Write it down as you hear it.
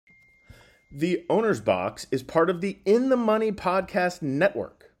The Owner's Box is part of the In the Money Podcast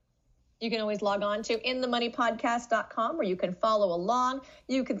Network. You can always log on to inthemoneypodcast.com where you can follow along.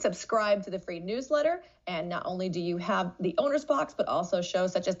 You can subscribe to the free newsletter. And not only do you have the Owner's Box, but also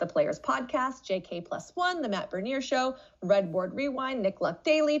shows such as the Players Podcast, JK Plus One, the Matt Bernier Show, Redboard Rewind, Nick Luck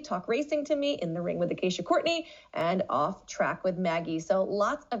Daily, Talk Racing to Me, In the Ring with Acacia Courtney, and Off Track with Maggie. So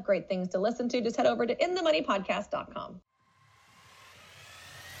lots of great things to listen to. Just head over to inthemoneypodcast.com.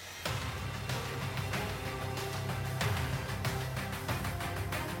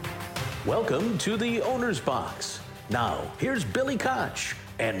 Welcome to the Owner's Box. Now, here's Billy Koch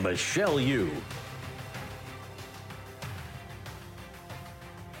and Michelle Yu.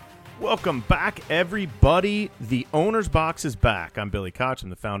 Welcome back, everybody. The Owner's Box is back. I'm Billy Koch. I'm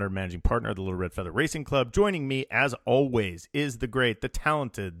the founder and managing partner of the Little Red Feather Racing Club. Joining me, as always, is the great, the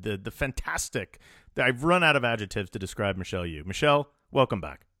talented, the fantastic. I've run out of adjectives to describe Michelle Yu. Michelle, welcome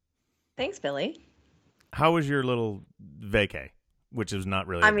back. Thanks, Billy. How was your little vacay? Which is not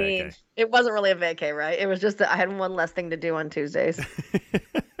really a vacay. It wasn't really a vacay, right? It was just that I had one less thing to do on Tuesdays.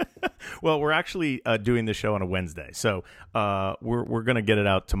 Well, we're actually doing the show on a Wednesday, so we're going to get it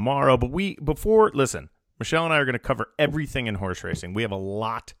out tomorrow. But listen, Michelle and I are going to cover everything in horse racing. We have a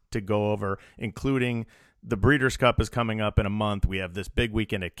lot to go over, including the Breeders' Cup is coming up in a month. We have this big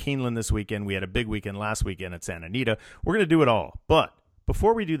weekend at Keeneland this weekend. We had a big weekend last weekend at Santa Anita. We're going to do it all, but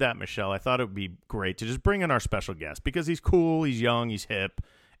before we do that, Michelle, I thought it would be great to just bring in our special guest because he's cool, he's young, he's hip,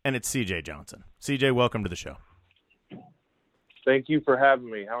 and it's CJ Johnson. CJ, welcome to the show. Thank you for having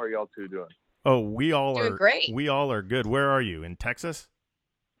me. How are y'all two doing? Oh, we all doing are great. We all are good. Where are you? In Texas?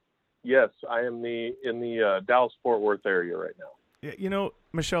 Yes, I am in the Dallas-Fort Worth area right now. You know,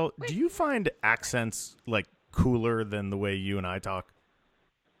 Michelle, do you find accents like cooler than the way you and I talk?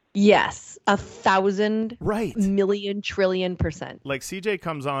 Yes, 1,000 right. million trillion %. Like CJ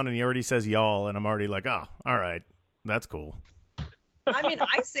comes on and he already says y'all, and I'm already like, oh, all right, that's cool. I mean,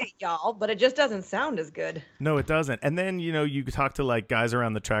 I say y'all, but it just doesn't sound as good. No, it doesn't. And then, you talk to like guys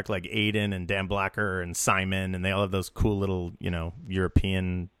around the track like Aiden and Dan Blacker and Simon, and they all have those cool little,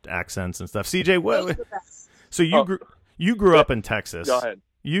 European accents and stuff. CJ, what? So you grew up in Texas. Go ahead.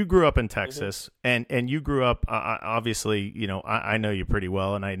 You grew up in Texas, and you grew up, obviously, I know you pretty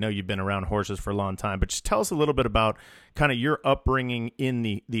well, and I know you've been around horses for a long time, but just tell us a little bit about kind of your upbringing in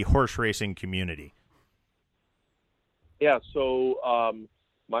the horse racing community. Yeah, so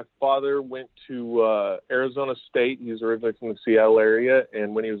my father went to Arizona State. He's originally from the Seattle area,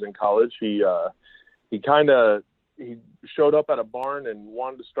 and when he was in college, he showed up at a barn and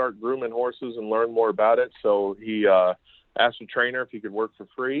wanted to start grooming horses and learn more about it, so he asked a trainer if he could work for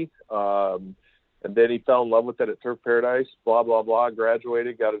free. And then he fell in love with it at Turf Paradise, blah, blah, blah,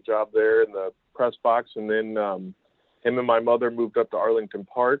 graduated, got a job there in the press box. And then him and my mother moved up to Arlington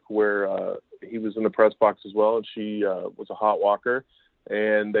Park where he was in the press box as well. And she was a hot walker,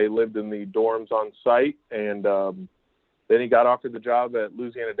 and they lived in the dorms on site. And then he got offered the job at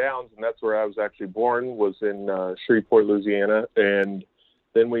Louisiana Downs. And that's where I was actually born, was in Shreveport, Louisiana. And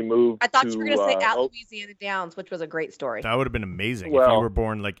then we moved. I thought you were going to say at Louisiana Downs, which was a great story. That would have been amazing if you were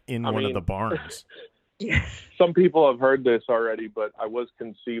born like in one of the barns. Yeah. Some people have heard this already, but I was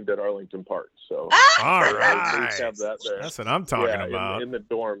conceived at Arlington Park. So all right, have that there. That's what I'm talking about. In the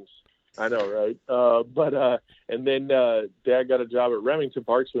dorms. I know, right? And then Dad got a job at Remington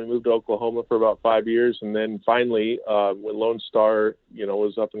Park, so we moved to Oklahoma for about 5 years, and then finally, when Lone Star,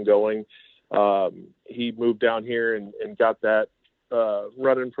 was up and going, he moved down here and got that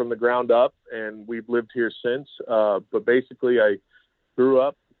running from the ground up, and we've lived here since. But basically, I grew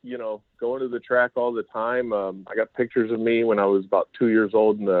up, going to the track all the time. I got pictures of me when I was about 2 years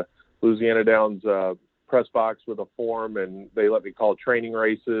old in the Louisiana Downs press box with a form, and they let me call training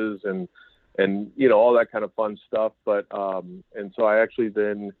races and all that kind of fun stuff. But and so I actually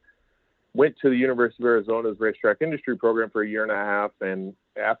then went to the University of Arizona's racetrack industry program for a year and a half, and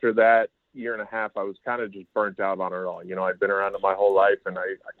after that year and a half, I was kind of just burnt out on it all. I'd been around it my whole life, and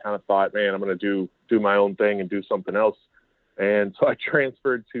I kind of thought, man, I'm going to do my own thing and do something else. And so I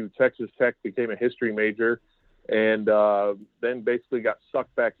transferred to Texas Tech, became a history major, and then basically got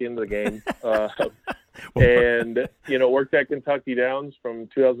sucked back into the game. And, worked at Kentucky Downs from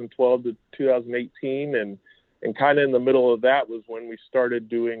 2012 to 2018. And kind of in the middle of that was when we started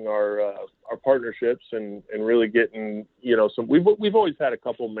doing our partnerships and really getting, we've always had a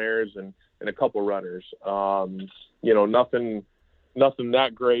couple mares and a couple runners, nothing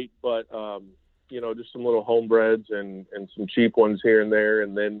that great, but, just some little homebreds and some cheap ones here and there.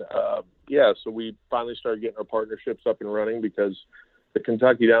 And then, so we finally started getting our partnerships up and running because the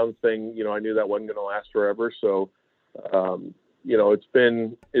Kentucky Downs thing, I knew that wasn't going to last forever. So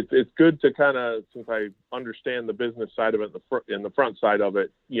it's good to kind of, since I understand the business side of it, the front side of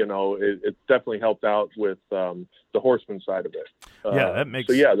it, it's definitely helped out with the horseman side of it. That makes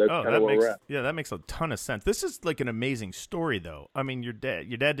that's kind of where we're at. Yeah, that makes a ton of sense. This is like an amazing story, though. I mean, your dad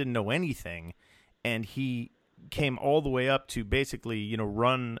didn't know anything, and he came all the way up to basically,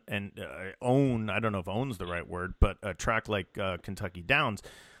 run and own. I don't know if "own's" the right word, but a track like Kentucky Downs.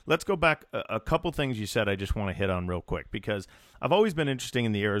 Let's go back a couple things you said I just want to hit on real quick, because I've always been interested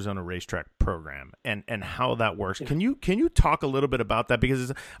in the Arizona racetrack program and how that works. Can you talk a little bit about that?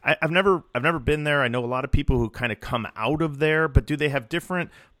 Because I've never been there. I know a lot of people who kind of come out of there, but do they have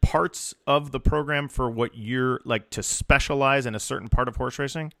different parts of the program for what you're like to specialize in a certain part of horse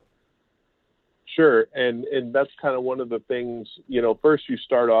racing? Sure. And that's kind of one of the things, first you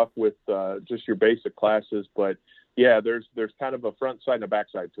start off with just your basic classes, but yeah, there's kind of a front side and a back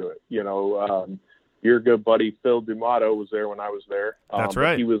side to it. Your good buddy Phil D'Amato was there when I was there. That's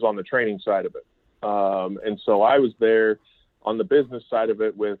right. He was on the training side of it. And so I was there on the business side of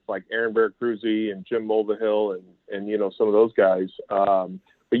it with like Aaron Veracruzzi and Jim Mulvihill and some of those guys.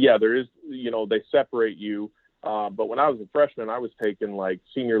 But yeah, there is, they separate you. But when I was a freshman, I was taking like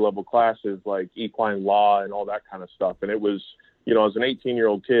senior level classes like equine law and all that kind of stuff. And it was, as an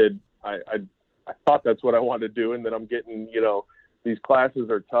 18-year-old kid, I thought that's what I wanted to do. And then I'm getting, these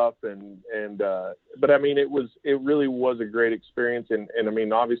classes are tough but I mean, it really was a great experience. And I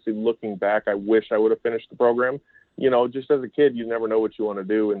mean, obviously looking back, I wish I would have finished the program. Just as a kid, you never know what you want to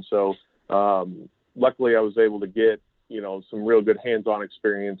do. And so, luckily I was able to get, some real good hands-on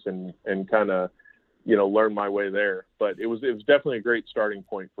experience and kind of, learn my way there. But it was definitely a great starting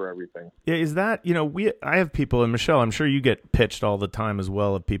point for everything. Yeah, is that, I have people, and Michelle, I'm sure you get pitched all the time as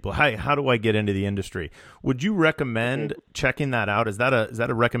well of people, hey, how do I get into the industry? Would you recommend checking that out? Is that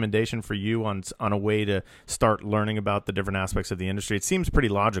a recommendation for you on a way to start learning about the different aspects of the industry? It seems pretty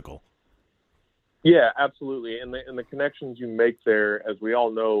logical. Yeah, absolutely. And the connections you make there, as we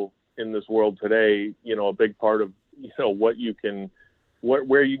all know in this world today, a big part of, what you can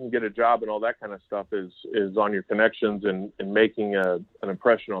where you can get a job and all that kind of stuff is on your connections and making an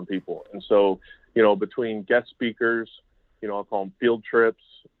impression on people. And so, between guest speakers, I'll call them field trips,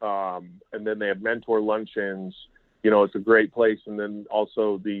 and then they have mentor luncheons, it's a great place. And then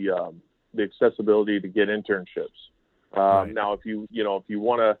also the accessibility to get internships. Right. Now, if you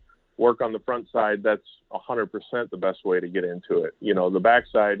want to work on the front side, that's 100% the best way to get into it. The back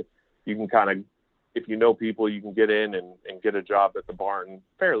side, you can kind of, if you know people, you can get in and get a job at the barn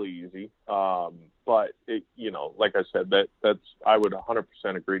fairly easy. But it, like I said, that's, I would 100%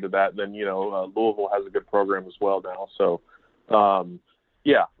 agree to that. And then, Louisville has a good program as well now. So,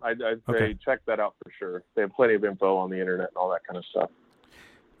 yeah, I'd say check that out for sure. They have plenty of info on the internet and all that kind of stuff.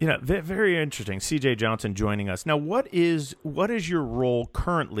 Very interesting. CJ Johnson joining us. Now, what is your role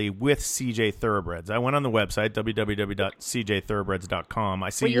currently with CJ Thoroughbreds? I went on the website, www.cjthoroughbreds.com. I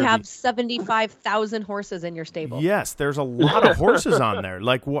see you have 75,000 horses in your stable. Yes, there's a lot of horses on there.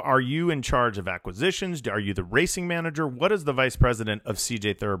 Like, are you in charge of acquisitions? Are you the racing manager? What does the vice president of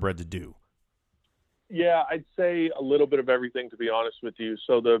CJ Thoroughbreds do? Yeah, I'd say a little bit of everything, to be honest with you.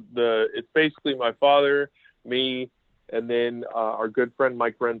 So it's basically my father, me, and then our good friend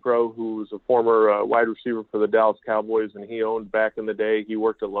Mike Renfro, who was a former wide receiver for the Dallas Cowboys, and he owned back in the day. He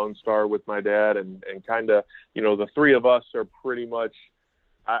worked at Lone Star with my dad, and kind of, the three of us are pretty much,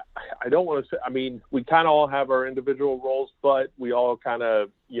 I don't want to say, I mean, we kind of all have our individual roles, but we all kind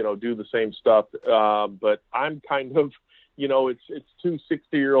of, do the same stuff. But I'm kind of, it's two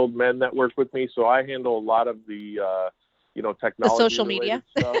 60-year-old men that work with me, so I handle a lot of the, technology. The social media.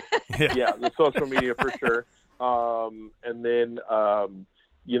 Stuff. Yeah, the social media for sure. And then,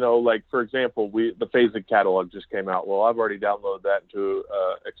 like, for example, the Phasic catalog just came out. Well, I've already downloaded that into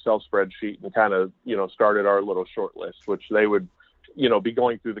Excel spreadsheet and kind of, started our little short list, which they would, be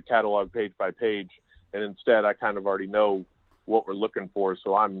going through the catalog page by page. And instead, I kind of already know what we're looking for.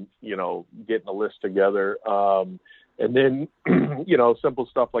 So I'm, getting a list together. And then, simple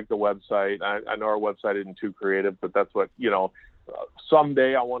stuff like the website. I know our website isn't too creative, but that's what,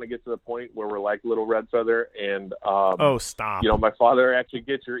 someday I want to get to the point where we're like Little Red Feather and oh, stop. My father actually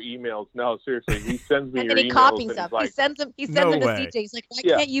gets your emails. No, seriously, he sends me and your then he emails. Copies them. Like, he sends them to CJ. He's like, why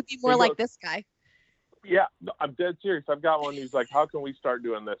can't you be more like this guy? Yeah, I'm dead serious. I've got one. He's like, how can we start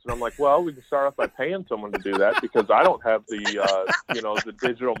doing this? And I'm like, well, we can start off by paying someone to do that because I don't have the, the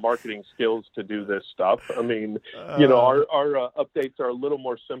digital marketing skills to do this stuff. I mean, our updates are a little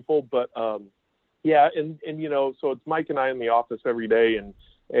more simple, but yeah, and so it's Mike and I in the office every day,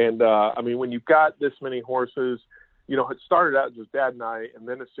 and I mean, when you've got this many horses, it started out just Dad and I, and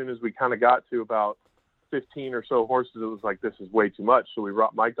then as soon as we kind of got to about 15 or so horses, it was like, this is way too much. So we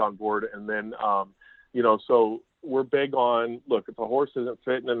brought Mike on board. And then, so we're big on, look, if a horse isn't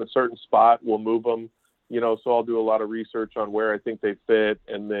fitting in a certain spot, we'll move them, so I'll do a lot of research on where I think they fit,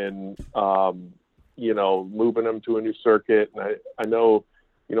 and then, moving them to a new circuit. And I know,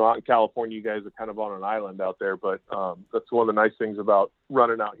 out in California, you guys are kind of on an island out there, but that's one of the nice things about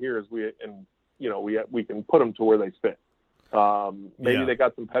running out here is we can put them to where they fit. Maybe they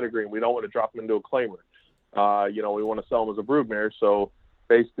got some pedigree and we don't want to drop them into a claimer. We want to sell them as a broodmare. So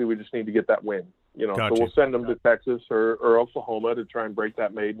basically we just need to get that win, Gotcha. So we'll send them to Texas or Oklahoma to try and break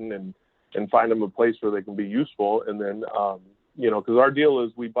that maiden and find them a place where they can be useful. And then, cause our deal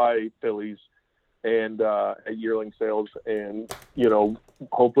is we buy fillies and, at yearling sales and,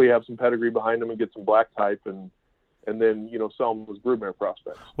 hopefully have some pedigree behind them and get some black type and then, sell them as broodmare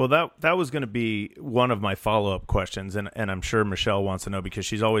prospects. Well, that was going to be one of my follow-up questions, and I'm sure Michelle wants to know because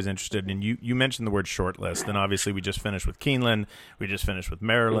she's always interested. And you mentioned the word short list, and obviously we just finished with Keeneland, we just finished with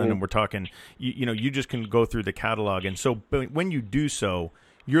Maryland, and we're talking, you just can go through the catalog. And so when you do so,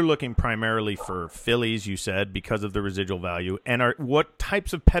 you're looking primarily for fillies, you said, because of the residual value. And what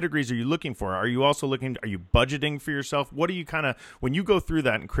types of pedigrees are you looking for? Are you budgeting for yourself? What do you when you go through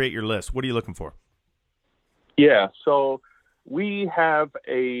that and create your list, what are you looking for? Yeah, so we have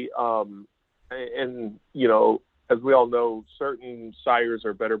as we all know, certain sires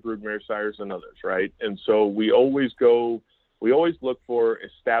are better broodmare sires than others, right? And so we always look for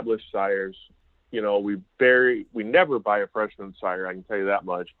established sires. We never buy a freshman sire, I can tell you that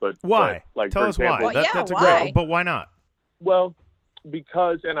much. But why? Tell us why. Well, That's why? great, but why not? Well,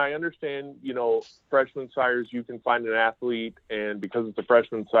 because, and I understand, freshman sires, you can find an athlete, and because it's a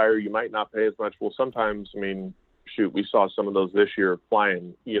freshman sire, you might not pay as much. Well, sometimes, we saw some of those this year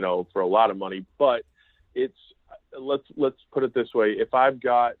flying, for a lot of money. But it's, let's put it this way: if I've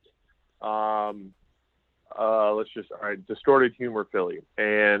got, distorted humor filly,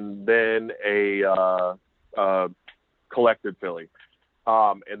 and then a collected filly,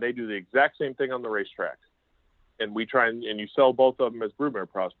 and they do the exact same thing on the racetrack. And we try and you sell both of them as broodmare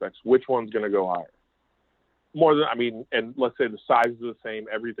prospects, which one's going to go higher? And let's say the size is the same,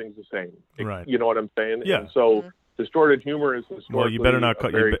 everything's the same. Right. You know what I'm saying? Yeah. And so distorted humor is historically. Well, you better not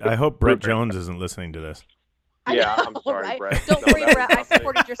cut I hope Brett Jones isn't listening to this. Yeah, I'm sorry, right? Brett. Don't worry, Brett. I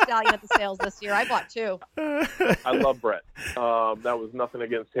supported your stallion at the sales this year. I bought 2. I love Brett. That was nothing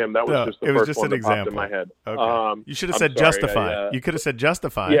against him. That was No, just the it was first just one an that popped example. in my head. Okay. You should have I'm said sorry, Justify. You could have said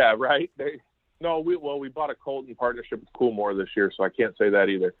Justify. Yeah, right. We bought a colt in partnership with Coolmore this year, so I can't say that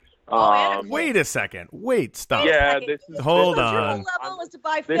either. Wait a second. Stop. Yeah, Hold Your on. whole level is to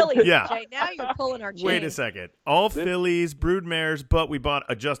buy fillies, Yeah. Jay. Now you're pulling our chain. Wait a second. All fillies, broodmares, but we bought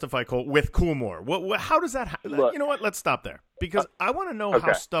a Justify colt with Coolmore. How does that happen? You know what? Let's stop there because I want to know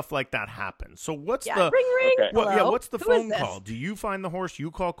how stuff like that happens. So what's the ring ring? Okay. Hello? what's the Who phone is this? call? Do you find the horse?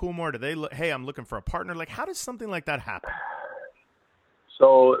 You call Coolmore? Do they? Hey, I'm looking for a partner. Like, how does something like that happen?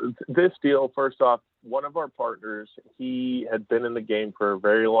 So this deal, first off, one of our partners, he had been in the game for a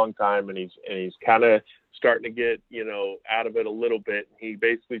very long time, and he's kind of starting to get, out of it a little bit. He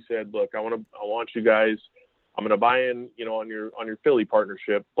basically said, "Look, I want you guys. I'm going to buy in, on your filly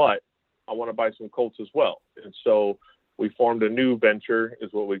partnership, but I want to buy some colts as well." And so we formed a new venture,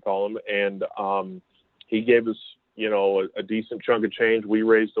 is what we call them, and he gave us, a decent chunk of change. We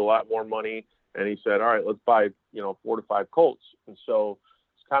raised a lot more money, and he said, "All right, let's buy, 4 to 5 colts." And so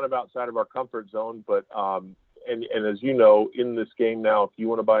kind of outside of our comfort zone, but and as you know, in this game now, if you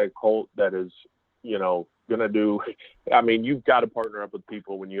want to buy a colt that is gonna do, you've got to partner up with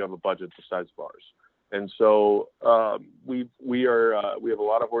people when you have a budget the size of ours. And so we have a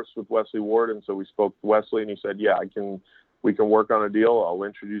lot of horses with Wesley Ward, and so we spoke to Wesley, and he said, "Yeah, we can work on a deal. I'll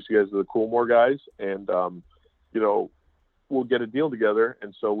introduce you guys to the Coolmore guys, and we'll get a deal together."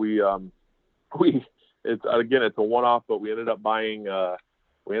 And so it's a one-off, but we ended up buying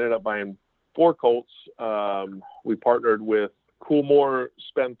 4 colts. We partnered with Coolmore,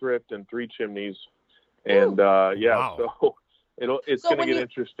 Spendthrift, and 3 Chimneys. And Wow. So it's going to get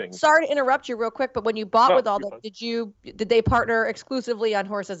interesting. Sorry to interrupt you real quick, but when you bought with all you're that, fine. did they partner exclusively on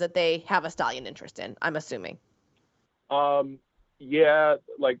horses that they have a stallion interest in? I'm assuming. Yeah,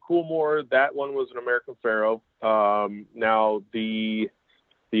 like Coolmore, that one was an American Pharaoh. Now the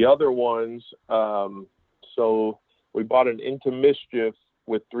other ones, so we bought an Into Mischief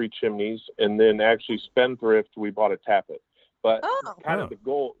with 3 Chimneys, and then actually Spendthrift, we bought a Tappet. But kind of the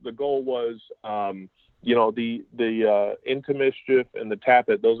goal was, the Into Mischief and the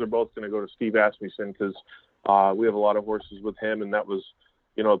Tappet, those are both going to go to Steve Asmussen because we have a lot of horses with him, and that was,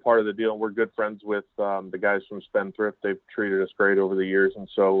 part of the deal. We're good friends with the guys from Spendthrift. They've treated us great over the years, and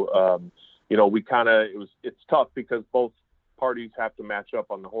so, it's tough because both parties have to match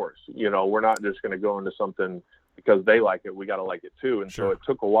up on the horse. We're not just going to go into something because they like it. We got to like it too. And Sure. so it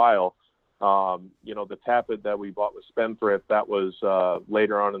took a while. The Tappet that we bought with Spendthrift, that was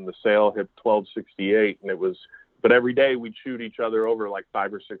later on in the sale, hit 1268, and but every day we'd shoot each other over like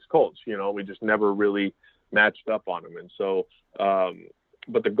 5 or 6 colts. We just never really matched up on them. And so,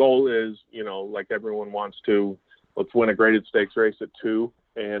 but the goal is, like everyone wants to, let's win a graded stakes race at 2.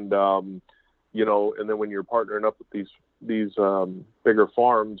 And, and then when you're partnering up with these bigger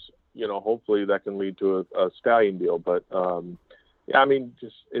farms, hopefully that can lead to a stallion deal. But,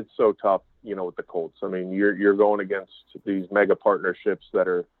 it's so tough, with the colts. You're going against these mega partnerships that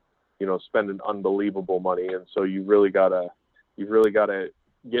are, spending unbelievable money. And so you've really gotta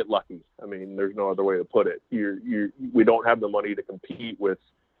get lucky. There's no other way to put it. We don't have the money to compete with,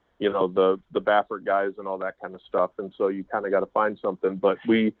 the Baffert guys and all that kind of stuff. And so you kind of got to find something, but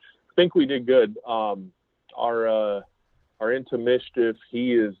we think we did good. Our Into Mischief,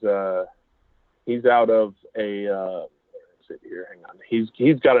 he's out of a, here, hang on.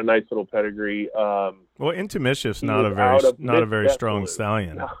 He's got a nice little pedigree. Into Mischief's not a very strong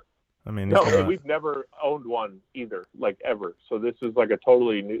stallion. No, we've never owned one either, like ever. So this is like a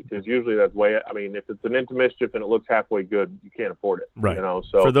totally new, because usually that's if it's an Into Mischief and it looks halfway good, you can't afford it. Right.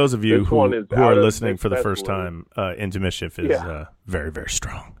 So for those of you who are listening for the Best first time, Into Mischief is very, very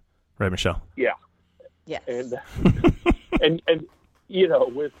strong. Right, Michelle? Yeah. Yes. And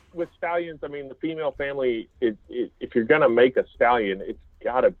with stallions, the female family, if you're going to make a stallion, it's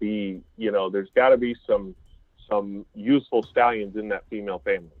got to be, there's got to be some useful stallions in that female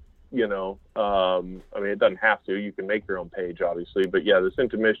family. It doesn't have to. You can make your own page, obviously. But yeah, this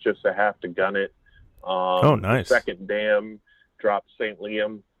Into Mischief's a half to gun it. Nice. Second dam dropped St.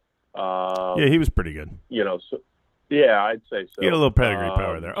 Liam. He was pretty good. Yeah, I'd say so. You get a little pedigree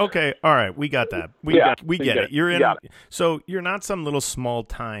power there. Okay, all right, we got that. We get it. You're in. So you're not some little small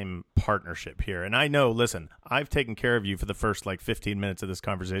time partnership here. And I know. Listen, I've taken care of you for the first 15 minutes of this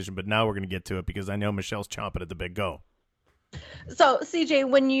conversation, but now we're going to get to it because I know Michelle's chomping at the big go. So CJ,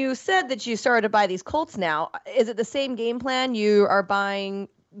 when you said that you started to buy these colts now, is it the same game plan? You are buying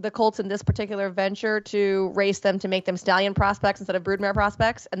the colts in this particular venture to race them to make them stallion prospects instead of broodmare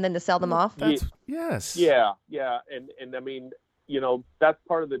prospects, and then to sell them off? Yes. Yeah. And that's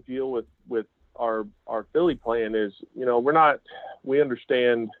part of the deal with our filly plan is, we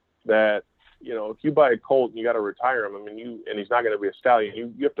understand that, if you buy a colt and you got to retire him, and he's not going to be a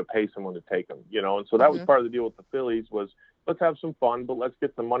stallion, you have to pay someone to take him, and so that was part of the deal with the fillies was, let's have some fun, but let's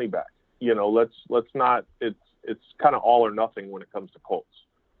get some money back. Let's not, it's kind of all or nothing when it comes to colts.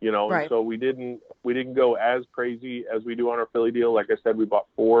 Right. And so we didn't go as crazy as we do on our filly deal. Like I said, we bought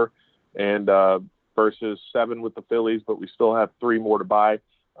 4 and versus 7 with the fillies, but we still have 3 more to buy.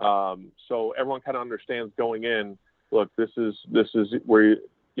 So everyone kind of understands going in, look, this is where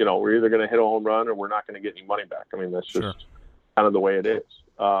we're either going to hit a home run or we're not going to get any money back. That's just kind of the way it is.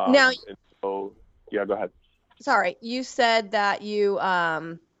 Now, and so yeah, go ahead. Sorry, you said that you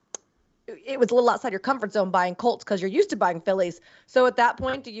it was a little outside your comfort zone buying colts because you're used to buying fillies. So at that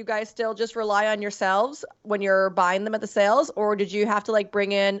point, do you guys still just rely on yourselves when you're buying them at the sales, or did you have to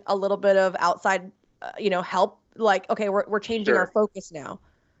bring in a little bit of outside, help? Okay, we're changing our focus now.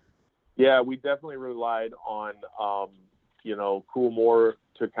 Yeah, we definitely relied on, Coolmore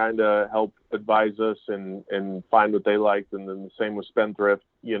to kind of help advise us and find what they liked, and then the same with Spendthrift.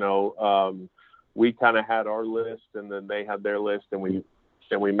 We kind of had our list, and then they had their list, and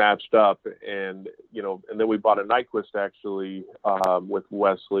we matched up, and then we bought a Nyquist actually with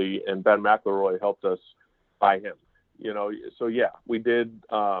Wesley, and Ben McElroy helped us buy him. So yeah, we did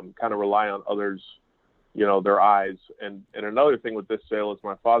kind of rely on others, their eyes. And another thing with this sale is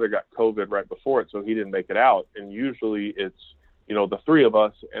my father got COVID right before it, so he didn't make it out. And usually it's the 3 of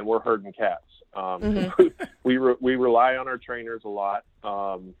us, and we're herding cats. We rely on our trainers a lot.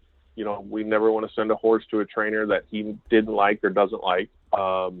 We never want to send a horse to a trainer that he didn't like or doesn't like.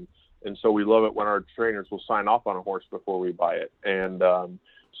 And so we love it when our trainers will sign off on a horse before we buy it. And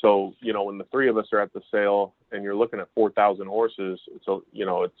so, when the 3 of us are at the sale and you're looking at 4,000 horses, it's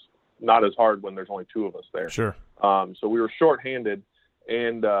not as hard when there's only 2 of us there. Sure. So we were shorthanded.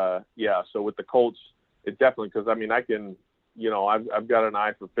 And so with the colts, it definitely, because I can, I've got an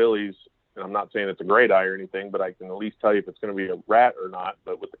eye for fillies. And I'm not saying it's a great eye or anything, but I can at least tell you if it's going to be a rat or not.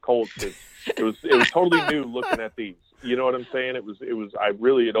 But with the colts, it was totally new looking at these. You know what I'm saying?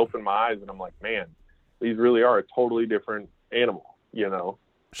 It opened my eyes, and I'm like, man, these really are a totally different animal.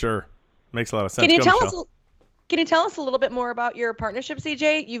 Sure, makes a lot of sense. Can you Can you tell us a little bit more about your partnership,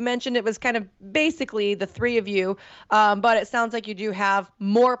 CJ? You mentioned it was kind of basically the three of you, but it sounds like you do have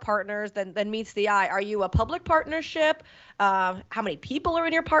more partners than meets the eye. Are you a public partnership? How many people are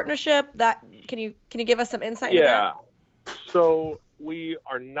in your partnership? Can you give us some insight into that? So we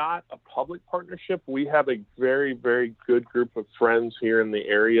are not a public partnership. We have a very, very good group of friends here in the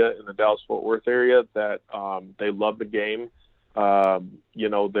area, in the Dallas-Fort Worth area, that they love the game.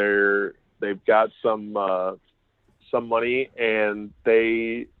 They've got some money, and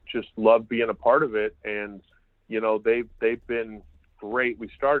they just love being a part of it. And they've been great. We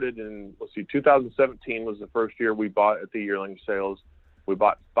started in 2017 was the first year we bought at the yearling sales. We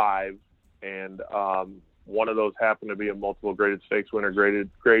bought 5, and one of those happened to be a multiple graded stakes winner,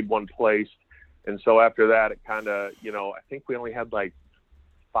 grade 1 placed. And so after that, it kind of, I think we only had like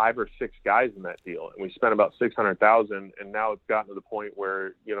 5 or 6 guys in that deal, and we spent about $600,000. And now it's gotten to the point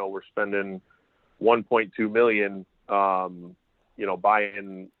where, we're spending $1.2 million,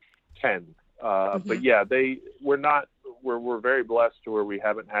 buying 10. But yeah, we're very blessed to where we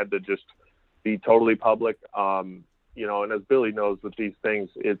haven't had to just be totally public. And as Billy knows with these things,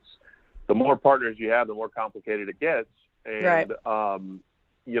 it's the more partners you have, the more complicated it gets. And, right.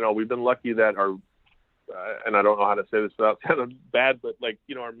 We've been lucky that our, and I don't know how to say this without sounding bad, but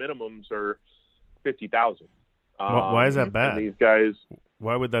our minimums are 50,000. Why is that bad? These guys,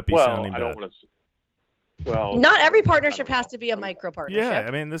 why would that be sounding bad? I don't want to. Well, not every partnership has to be a micro partnership. Yeah,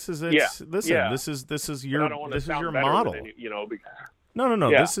 I mean, this is your model. No. Yeah, this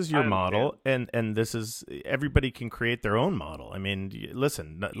is your model, and this is, everybody can create their own model. I mean,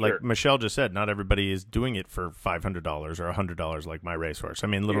 listen, like Michelle just said, not everybody is doing it for $500 or $100 like my racehorse. I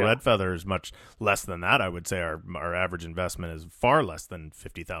mean, Little Red Feather is much less than that. I would say our average investment is far less than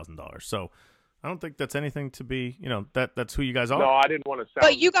 $50,000. So I don't think that's anything to be, that's who you guys are. No, I didn't want to sound.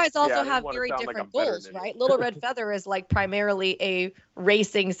 But you guys also have very different goals, right? Little Red Feather is like primarily a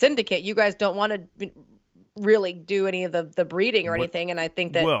racing syndicate. You guys don't want to really do any of the breeding or anything, and I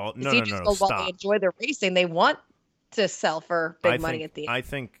think that while they enjoy the racing, they want to sell for big money at the end. I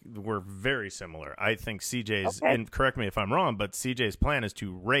think we're very similar. I think CJ's, and correct me if I'm wrong, but CJ's plan is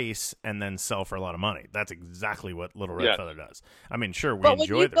to race and then sell for a lot of money. That's exactly what Little Red Feather does. I mean, sure, but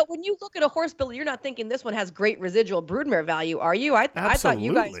when you look at a horse, Billy, you're not thinking this one has great residual broodmare value, are you? I thought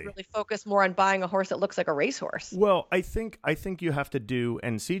you guys really focused more on buying a horse that looks like a racehorse. Well, I think you have to do,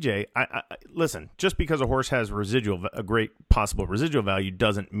 and CJ, I listen, just because a horse has a great possible residual value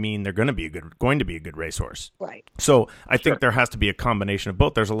doesn't mean they're going to be a good racehorse. Right. So I think there has to be a combination of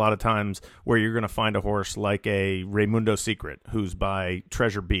both. There's a lot of times where you're going to find a horse like a Raymundo Secret, who's by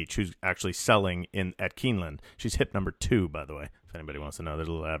Treasure Beach, who's actually selling at Keeneland. She's hip number 2, by the way. If anybody wants to know, there's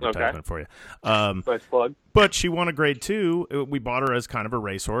a little advertisement for you. Nice plug. But she won a grade 2. We bought her as kind of a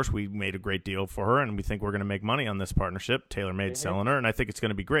racehorse. We made a great deal for her, and we think we're going to make money on this partnership. TaylorMade selling her, and I think it's going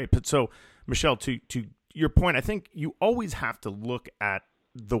to be great. But so, Michelle, to your point, I think you always have to look at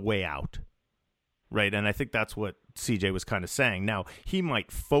the way out. Right, and I think that's what CJ was kind of saying. Now, he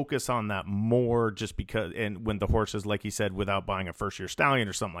might focus on that more just because, and when the horse is, like he said, without buying a first-year stallion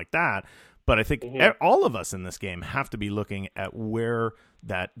or something like that. But I think all of us in this game have to be looking at where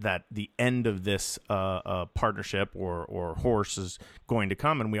that the end of this partnership or horse is going to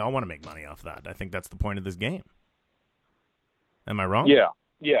come, and we all want to make money off that. I think that's the point of this game. Am I wrong? Yeah.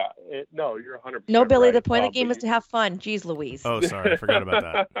 Yeah, no, you're 100%. No, Billy, right. The point of the game is to have fun. Jeez Louise. Oh, sorry, I forgot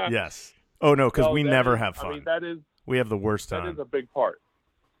about that. Yes. Oh no, because we never have fun. I mean, we have the worst time. That is a big part,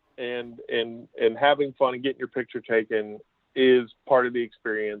 and having fun and getting your picture taken is part of the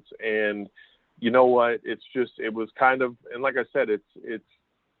experience. And you know what? It was kind of, and like I said, it's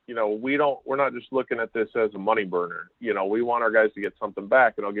we're not just looking at this as a money burner. We want our guys to get something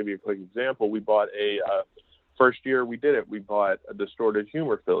back. And I'll give you a quick example. We bought first year we did it, we bought a distorted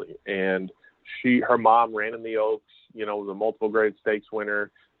humor filly, and her mom ran in the Oaks, was a multiple grade stakes winner,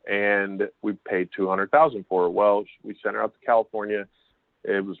 and we paid $200,000 for her. Well, we sent her out to California.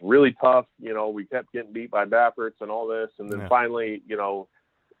 It was really tough. We kept getting beat by Bafferts and all this. And then finally,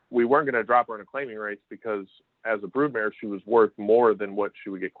 we weren't going to drop her in a claiming race because as a broodmare, she was worth more than what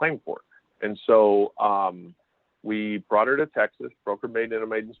she would get claimed for. And so we brought her to Texas, broke her maiden in a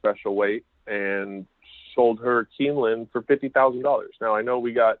maiden special weight, and sold her Keeneland for $50,000. Now, I know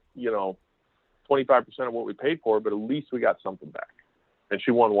we got, 25% of what we paid for, but at least we got something back. And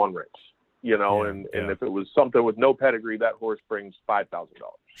she won 1 race, and if it was something with no pedigree, that horse brings $5,000.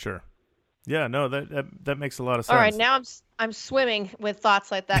 Sure. Yeah, no, that makes a lot of sense. All right, now I'm swimming with thoughts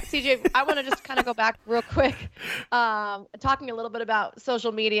like that. CJ, I want to just kind of go back real quick, talking a little bit about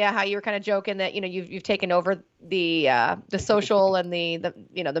social media, how you were kind of joking that you've taken over the social and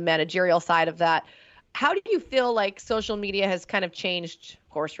the managerial side of that. How do you feel like social media has kind of changed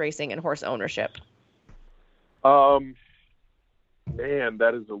horse racing and horse ownership? Man,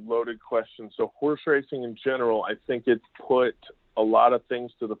 that is a loaded question. So horse racing in general, I think it's put a lot of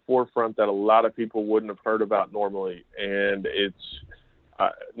things to the forefront that a lot of people wouldn't have heard about normally. And it's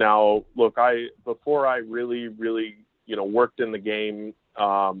now, look, before I really, worked in the game,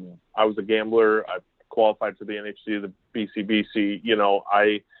 I was a gambler. I qualified for the NHC, the BCBC,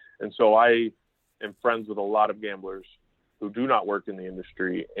 and so I am friends with a lot of gamblers who do not work in the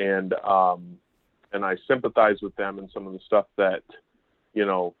industry. And I sympathize with them and some of the stuff that,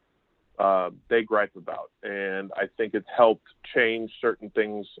 they gripe about. And I think it's helped change certain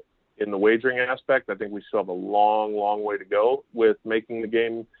things in the wagering aspect. I think we still have a long, long way to go with making the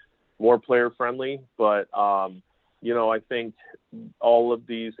game more player friendly. But, I think all of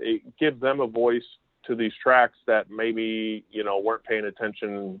these, it gives them a voice to these tracks that maybe, weren't paying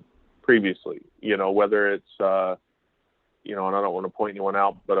attention previously, whether it's, and I don't want to point anyone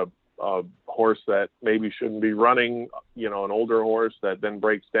out, but a horse that maybe shouldn't be running, an older horse that then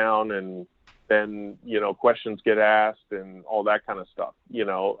breaks down and then, questions get asked and all that kind of stuff,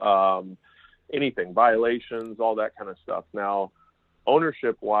 anything, violations, all that kind of stuff. Now,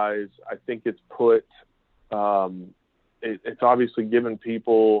 ownership wise, I think it's put, it's obviously given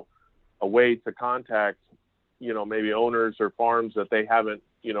people a way to contact, maybe owners or farms that they haven't,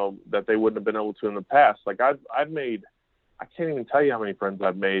 that they wouldn't have been able to in the past. Like I've made, I can't even tell you how many friends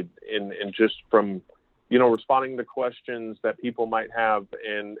I've made in just from, responding to questions that people might have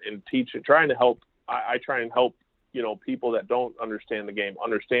and trying to help. I try and help, people that don't understand the game,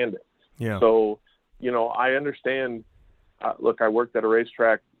 understand it. Yeah. So, I understand, look, I worked at a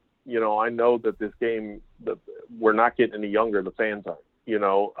racetrack, I know that this game, we're not getting any younger, the fans aren't,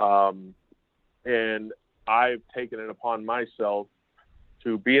 and I've taken it upon myself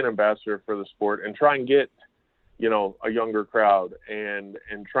to be an ambassador for the sport and try and get, a younger crowd and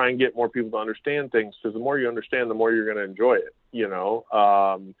try and get more people to understand things, because the more you understand, the more you're going to enjoy it,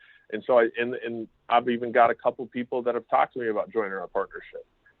 and so I've even got a couple people that have talked to me about joining our partnership.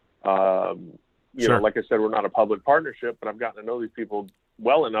 Sure. Like I said, we're not a public partnership, but I've gotten to know these people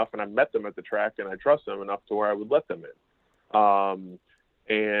well enough, and I've met them at the track, and I trust them enough to where I would let them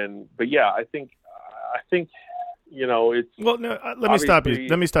in. But yeah, I think, it's well. No, let me stop you,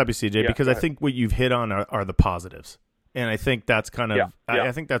 CJ, because I think what you've hit on are the positives, and I think that's kind of,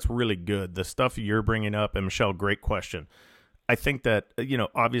 I think that's really good. The stuff you're bringing up, and Michelle, great question. I think that,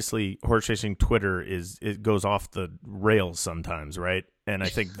 obviously horse racing Twitter it goes off the rails sometimes, right? And I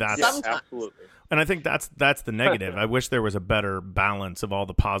think that's absolutely. And I think that's the negative. I wish there was a better balance of all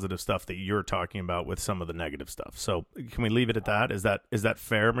the positive stuff that you're talking about with some of the negative stuff. So can we leave it at that? Is that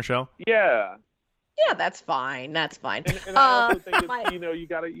fair, Michelle? Yeah. Yeah, that's fine. That's fine. And I also think it's, you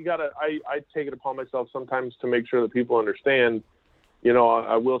gotta. I take it upon myself sometimes to make sure that people understand.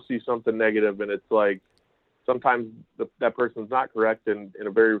 I will see something negative, and it's like sometimes that person's not correct in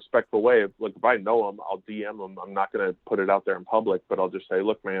a very respectful way. Like if I know them, I'll DM them. I'm not going to put it out there in public, but I'll just say,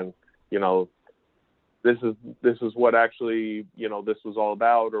 look, man, this is what actually, this was all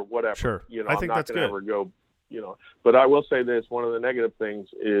about, or whatever. Sure. I think I'm not going to ever go, but I will say this, one of the negative things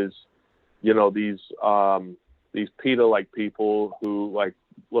is, these PETA-like people who, like,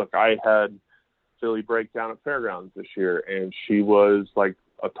 look, I had Philly break down at Fairgrounds this year, and she was like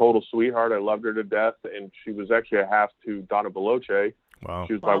a total sweetheart. I loved her to death, and she was actually a half to Donna Veloce. Wow.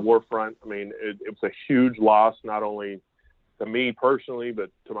 She was my war front. I mean, it was a huge loss, not only to me personally, but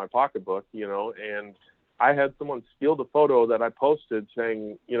to my pocketbook, and I had someone steal the photo that I posted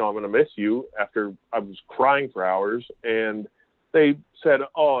saying, I'm going to miss you, after I was crying for hours. And they said,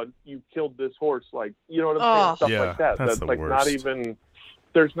 oh, you killed this horse. Like, you know what I'm saying? Stuff like that. That's like worst. not even,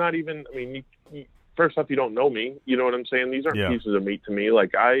 there's not even, I mean, you, first off, you don't know me. You know what I'm saying? These aren't pieces of meat to me.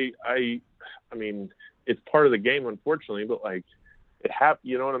 Like I mean, it's part of the game, unfortunately, but like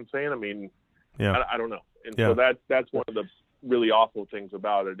you know what I'm saying? I mean, I don't know. And so that's one of the really awful things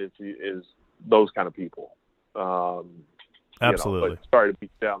about it is those kind of people. Absolutely. But sorry to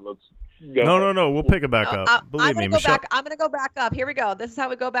beat down. Let's go. No. We'll pick it back up. Believe me, Michelle. I'm going to go back up. Here we go. This is how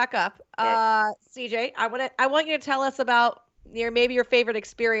we go back up. Right. CJ, I want you to tell us about maybe your favorite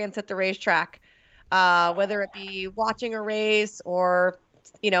experience at the racetrack, whether it be watching a race or,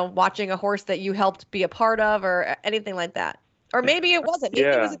 watching a horse that you helped be a part of or anything like that. Or maybe it wasn't. Maybe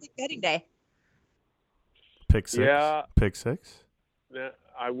it was a big betting day. Pick six. Yeah. Pick six.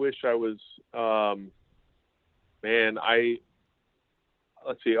 I wish I was,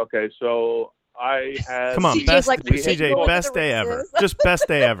 let's see. Okay. So I had, come on, CJ, best day races. ever. Just best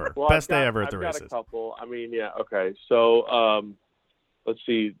day ever. Well, best day ever at the races. I've got a couple. I mean, yeah. Okay. So, let's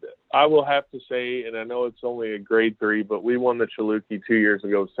see. I will have to say, and I know it's only a grade 3, but we won the Chaluki 2 years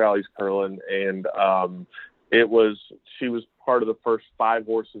ago, Sally's Curlin, and she was part of the first 5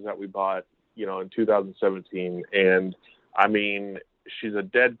 horses that we bought, in 2017. And I mean, she's a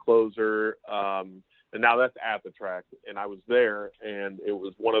dead closer. And now that's at the track, and I was there, and it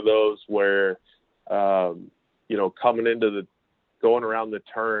was one of those where, going around the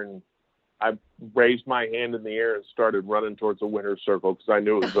turn, I raised my hand in the air and started running towards the winner's circle because I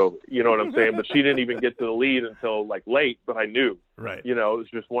knew it was over. You know what I'm saying? But she didn't even get to the lead until late, but I knew. Right. It was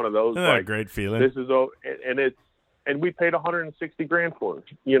just one of those. Isn't that a great feeling? This is over, and we paid $160,000 for her.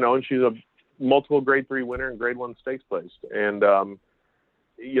 And she's a multiple grade 3 winner and grade 1 stakes placed. And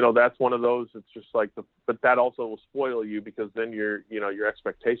that's one of those. It's just but that also will spoil you because then your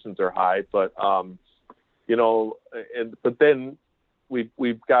expectations are high. But but then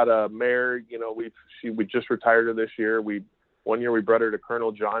we've got a mare. We just retired her this year. One year we bred her to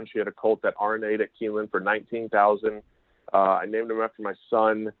Colonel John. She had a colt that RNA'd at Keeneland for $19,000. I named him after my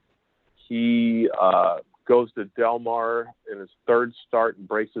son. He goes to Del Mar in his 3rd start and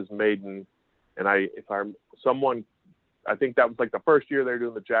breaks his maiden. And I think that was the first year they were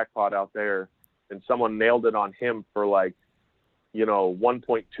doing the jackpot out there, and someone nailed it on him for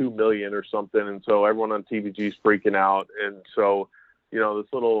 $1.2 million or something. And so everyone on TVG is freaking out. And so,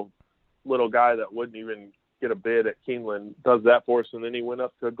 this little guy that wouldn't even get a bid at Keeneland does that for us. And then he went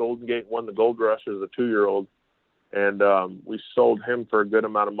up to Golden Gate, won the Gold Rush as a 2-year-old. And we sold him for a good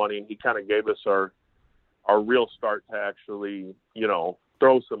amount of money. And he kind of gave us our real start to actually,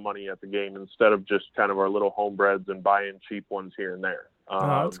 throw some money at the game instead of just kind of our little homebreds and buying cheap ones here and there.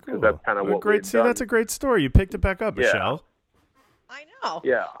 That's cool. That's kind of what we've done. That's a great story. You picked it back up, Michelle. I know.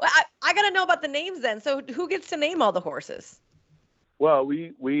 Yeah. Well, I got to know about the names then. So who gets to name all the horses? Well,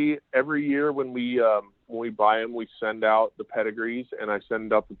 we every year when we buy them, we send out the pedigrees, and I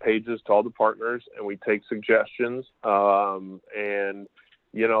send out the pages to all the partners, and we take suggestions. I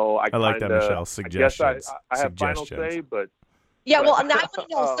like that, Michelle. Suggestions. I have final say, but. Yeah, well, now I want to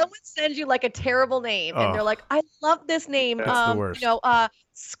know. Someone sends you a terrible name, and they're like, "I love this name." That's the worst.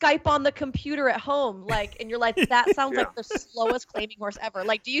 Skype on the computer at home, and you're like, "That sounds like the slowest claiming horse ever."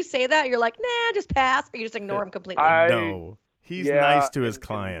 Do you say that? You're like, "Nah, just pass," or you just ignore him completely? No, he's nice to his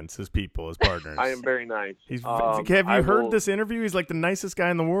clients, his people, his partners. I am very nice. Have you heard this interview? He's the nicest guy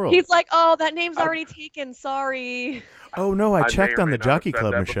in the world. He's like, "Oh, that name's already taken. Sorry." Oh no, I checked on the Jockey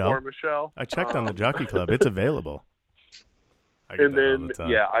Club, Michelle. I checked on the Jockey Club. It's available. And then,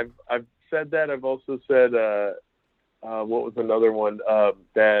 I've said that. I've also said, what was another one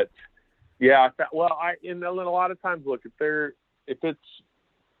that? Yeah, and a lot of times, look,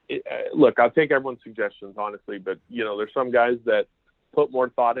 I take everyone's suggestions honestly, but there's some guys that put more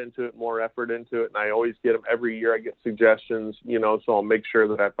thought into it, more effort into it, and I always get them every year. I get suggestions, so I'll make sure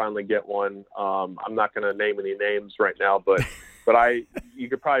that I finally get one. I'm not going to name any names right now, but you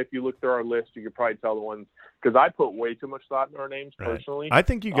could probably, if you look through our list, you could probably tell the ones. Because I put way too much thought in our names personally. I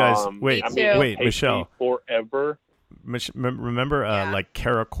think you guys wait, Michelle. Forever. Remember,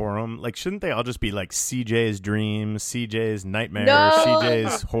 Karakoram? Shouldn't they all just be CJ's Dream, CJ's Nightmare, No.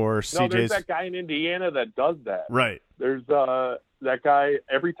 CJ's Horse, No, CJ's? there's that guy in Indiana that does that. Right. There's that guy.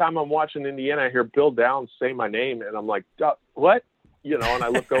 Every time I'm watching Indiana, I hear Bill Downs say my name, and I'm like, what? And I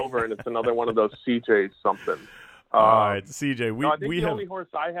look over, and it's another one of those CJ's something. All right, CJ. I think the only horse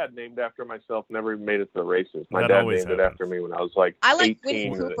I had named after myself never even made it to the races. My dad named it after me when I was I like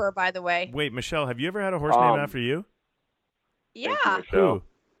 18. Winnie Cooper, by the way. Wait, Michelle, have you ever had a horse named after you? Yeah. Thank you, Michelle.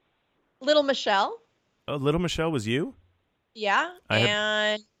 Little Michelle. Oh, Little Michelle was you? Yeah.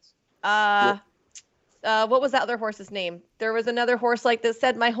 What was that other horse's name? There was another horse that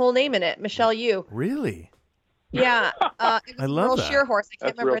said my whole name in it. Michelle Yu. Really? Yeah. It was I love Earl that. Shear horse. I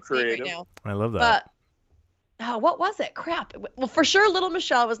can't That's remember real its name creative. right now. I love that. But what was it? Crap. Well, for sure, Little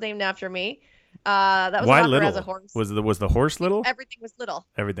Michelle was named after me. That was Why not her little? as a horse. Was the horse little? Everything was little.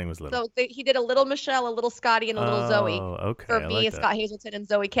 Everything was little. So he did a Little Michelle, a Little Scotty, and a Little Zoe. Oh, okay. For I me, like that. Scott Hazelton and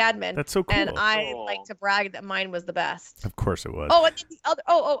Zoe Cadman. That's so cool. And I like to brag that mine was the best. Of course it was. Oh, and then the other.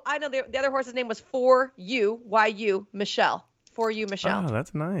 I know the other horse's name was For You, Y-U, Michelle. For You, Michelle. Oh,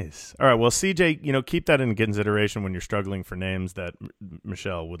 that's nice. All right. Well, CJ, keep that in consideration when you're struggling for names. That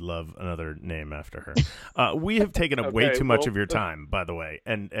Michelle would love another name after her. We have taken up way too much of your time, by the way,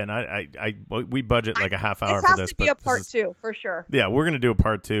 and we budget a half hour for this. This has to be a part 2 for sure. Yeah, we're gonna do a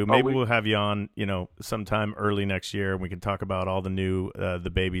part 2. Maybe we'll have you on, sometime early next year, and we can talk about all the new the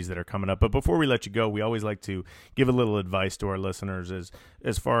babies that are coming up. But before we let you go, we always like to give a little advice to our listeners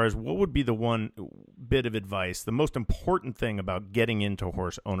as far as what would be the one bit of advice, the most important thing about getting into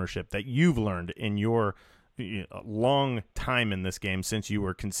horse ownership that you've learned in your a long time in this game since you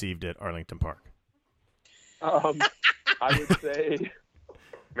were conceived at Arlington Park? I would say,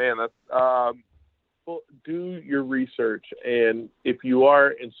 man, that's well, do your research, and if you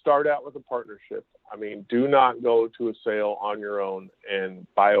are, and start out with a partnership. I mean, do not go to a sale on your own and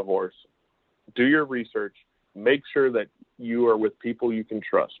buy a horse. Do your research. Make sure that you are with people you can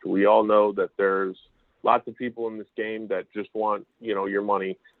trust. We all know that there's lots of people in this game that just want, your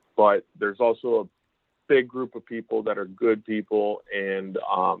money, but there's also a big group of people that are good people, and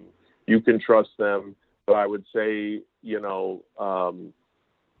you can trust them. But I would say,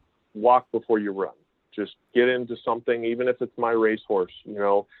 walk before you run. Just get into something, even if it's my racehorse,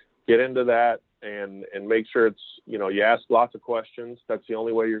 get into that and make sure it's, you ask lots of questions. That's the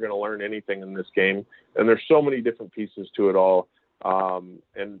only way you're going to learn anything in this game. And there's so many different pieces to it all. And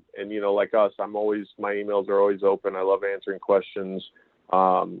like us, my emails are always open. I love answering questions.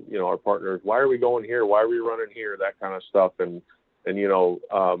 Our partners, why are we going here? Why are we running here? That kind of stuff.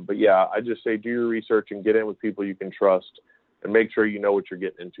 But yeah, I just say, do your research and get in with people you can trust, and make sure you know what you're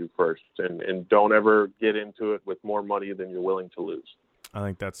getting into first, and don't ever get into it with more money than you're willing to lose. I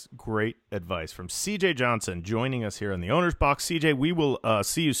think that's great advice from CJ Johnson joining us here in the Owner's Box. CJ, we will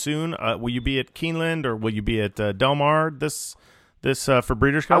see you soon. Will you be at Keeneland, or will you be at Del Mar this for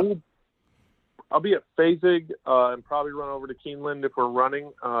Breeders' Cup? I'll be at Fasig and probably run over to Keeneland if we're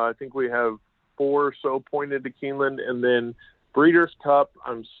running. I think we have 4 or so pointed to Keeneland, and then Breeders' Cup,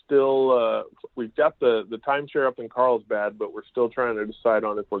 I'm still we've got the timeshare up in Carlsbad, but we're still trying to decide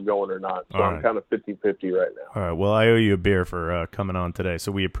on if we're going or not. So I'm kind of 50-50 right now. All right. Well, I owe you a beer for coming on today,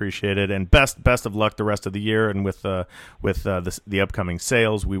 so we appreciate it. And best of luck the rest of the year, and with the upcoming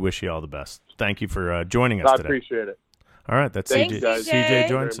sales, we wish you all the best. Thank you for joining us today. I appreciate it. All right, that's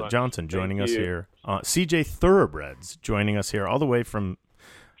CJ Johnson joining us here. CJ Thoroughbreds joining us here all the way from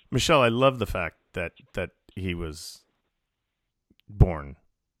Michelle. I love the fact that he was born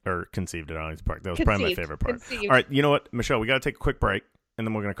or conceived at Arlington Park. That was probably my favorite part. All right, you know what, Michelle, we got to take a quick break, and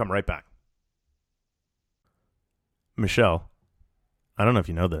then we're going to come right back. Michelle, I don't know if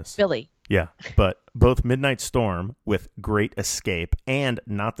you know this. Billy. Yeah, but both Midnight Storm with Great Escape and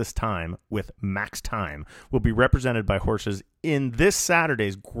Not This Time with Max Time will be represented by horses in this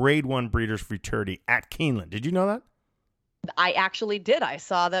Saturday's Grade 1 Breeders' Futurity at Keeneland. Did you know that? I actually did. I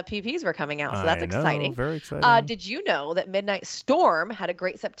saw that PPs were coming out, so that's exciting. Very exciting. Did you know that Midnight Storm had a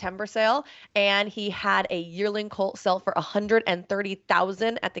great September sale, and he had a yearling colt sell for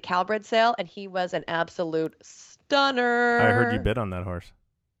 $130,000 at the Calbred sale, and he was an absolute stunner. I heard you bid on that horse.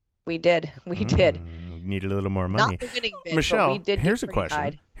 We did. We did. Needed a little more money. Not the winning bid, Michelle, but we did. Here's a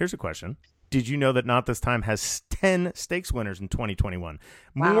question. Did you know that Not This Time has 10 stakes winners in 2021?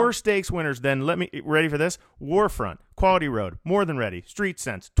 Wow. More stakes winners than, ready for this? Warfront, Quality Road, More Than Ready, Street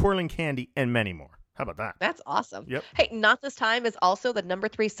Sense, Twirling Candy, and many more. How about that? That's awesome. Yep. Hey, Not This Time is also the number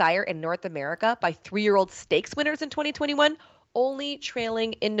 3 sire in North America by 3-year-old stakes winners in 2021, only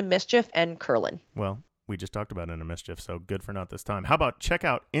trailing Into Mischief and Curlin. Well, we just talked about Into Mischief, so good for Not This Time. How about check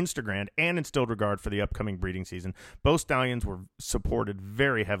out Instagram and Instilled Regard for the upcoming breeding season? Both stallions were supported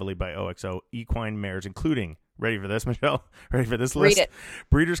very heavily by OXO equine mares, including, ready for this, Michelle? Ready for this list? Read it.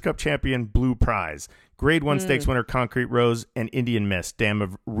 Breeders' Cup champion Blue Prize, Grade 1 stakes winner Concrete Rose, and Indian Mist, dam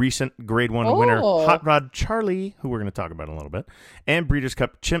of recent Grade 1 winner Hot Rod Charlie, who we're going to talk about in a little bit, and Breeders'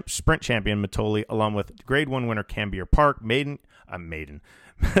 Cup Chimp Sprint champion Matoli, along with Grade 1 winner Cambier Park,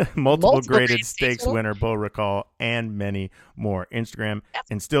 multiple graded stakes winner Beau Recall, and many more. Instagram,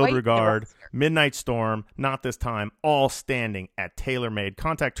 Instilled Regard, Midnight Storm, Not This Time, all standing at TaylorMade.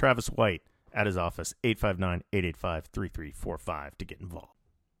 Contact Travis White at his office, 859-885-3345 to get involved.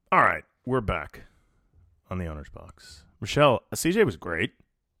 All right, we're back on the Owner's Box. Michelle, CJ was great.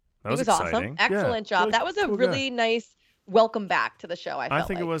 That was exciting. Awesome. Excellent job. That was a really nice welcome back to the show. I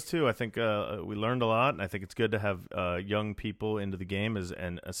think it was too. I think we learned a lot, and I think it's good to have young people into the game,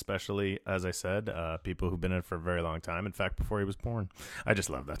 and especially, as I said, people who've been in it for a very long time. In fact, before he was born. I just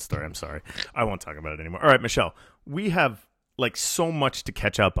love that story. I'm sorry. I won't talk about it anymore. All right, Michelle, we have so much to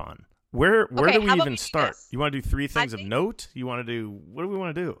catch up on. Where do we even start? You want to do 3 things of note? You want to do, what do we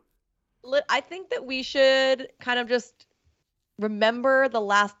want to do? I think that we should kind of just remember the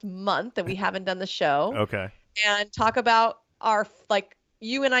last month that we haven't done the show. Okay. And talk about our,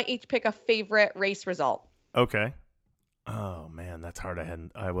 you and I each pick a favorite race result. Okay. Oh, man, that's hard.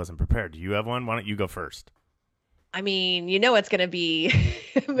 I wasn't prepared. Do you have one? Why don't you go first? I mean, it's going to be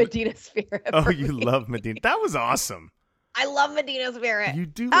Medina Spirit. Oh, you love Medina. That was awesome. I love Medina Spirit. You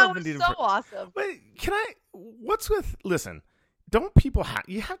do love Medina Spirit. That was so awesome. Wait, listen, don't people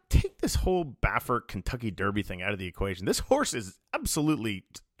you have to take this whole Baffert Kentucky Derby thing out of the equation. This horse is absolutely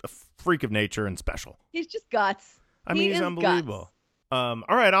a freak of nature and special. He's just guts. I mean, he's unbelievable. All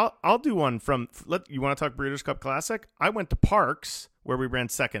right, I'll do one from. You want to talk Breeders' Cup Classic? I went to Parks where we ran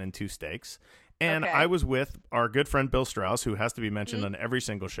second in 2 stakes, and I was with our good friend Bill Strauss, who has to be mentioned on every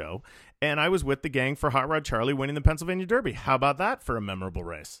single show, and I was with the gang for Hot Rod Charlie winning the Pennsylvania Derby. How about that for a memorable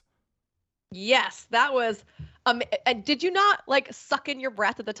race? Yes, that was. Did you not suck in your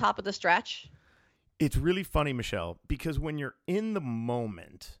breath at the top of the stretch? It's really funny, Michelle, because when you're in the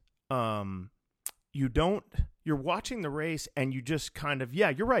moment, you're watching the race and you just kind of,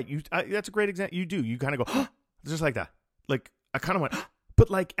 you're right. That's a great example. You kind of go, just like that. Like I kind of went,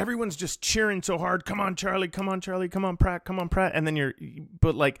 but everyone's just cheering so hard. Come on, Charlie. Come on, Charlie. Come on, Pratt. Come on, Pratt. And then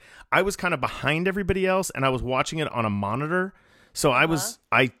but I was kind of behind everybody else and I was watching it on a monitor. So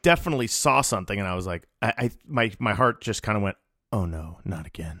I definitely saw something and I was like, my heart just kind of went, oh no, not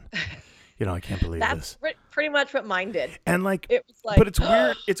again. I can't believe this. That's pretty much what mine did. And it was but it's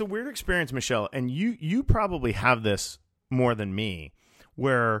weird. It's a weird experience, Michelle. And you probably have this more than me,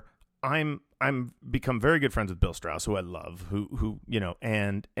 where I'm become very good friends with Bill Strauss, who I love, who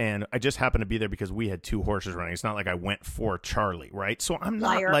and I just happened to be there because we had 2 horses running. It's not like I went for Charlie, right? So I'm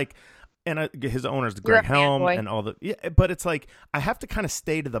not and his owner's Greg Helm and all but it's like I have to kind of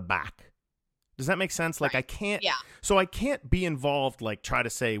stay to the back. Does that make sense? Right. I can't. Yeah. So I can't be involved. Try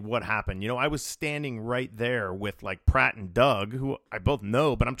to say what happened. I was standing right there with Pratt and Doug, who I both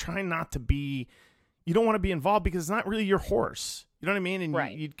know, but I'm trying not to be. You don't want to be involved because it's not really your horse. You know what I mean? And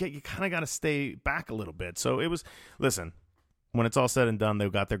right. you kind of got to stay back a little bit. So it was. Listen, when it's all said and done, they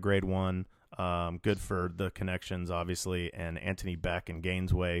got their grade 1. Good for the connections, obviously, and Anthony Beck and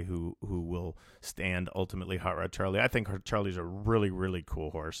Gainesway, who will stand ultimately Hot Rod Charlie. I think Charlie's a really, really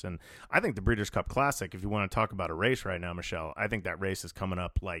cool horse, and I think the Breeders' Cup Classic, if you want to talk about a race right now, Michelle, I think that race is coming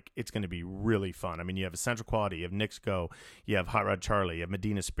up it's going to be really fun. I mean, you have Essential Quality, you have Knicks Go, you have Hot Rod Charlie, you have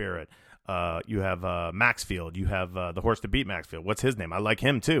Medina Spirit, you have Maxfield, you have the horse to beat Maxfield. What's his name? I like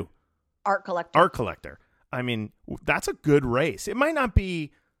him too. Art Collector. I mean, that's a good race. It might not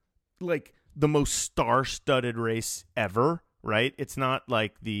be the most star-studded race ever, right? It's not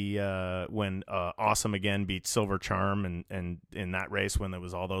like the when Awesome Again beat Silver Charm and in that race when there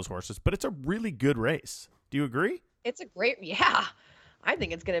was all those horses, but it's a really good race. Do you agree? It's a great, I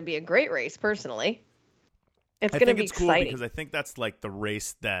think it's going to be a great race personally. It's going to be exciting. Cool because I think that's the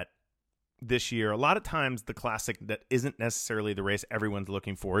race that this year, a lot of times the Classic that isn't necessarily the race everyone's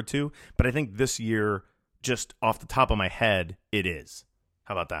looking forward to, but I think this year, just off the top of my head, it is.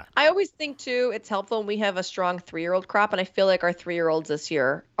 How about that? I always think, too, it's helpful when we have a strong 3-year-old crop, and I feel like our 3-year-olds this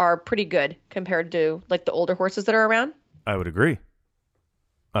year are pretty good compared to, the older horses that are around. I would agree.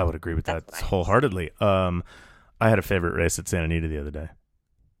 With that wholeheartedly. I had a favorite race at Santa Anita the other day.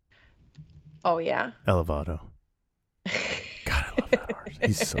 Oh, yeah? Elevado. God, I love that horse.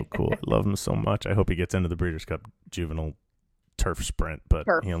 He's so cool. I love him so much. I hope he gets into the Breeders' Cup Juvenile Turf Sprint, but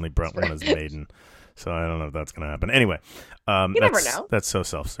he only brought one as maiden. So I don't know if that's going to happen. Anyway, you never know. That's so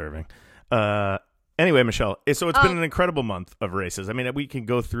self-serving. Anyway, Michelle, so it's been an incredible month of races. I mean, we can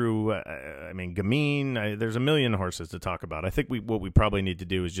go through, Gamine. There's a million horses to talk about. I think what we probably need to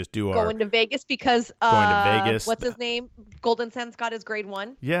do is just do going to Vegas because going to Vegas. What's his name? Golden Sense got his grade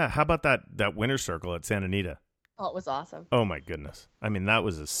 1. Yeah. How about that winner's circle at Santa Anita? Oh, it was awesome. Oh my goodness. I mean, that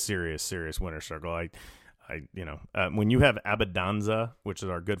was a serious winner's circle. When you have Abadanza, which is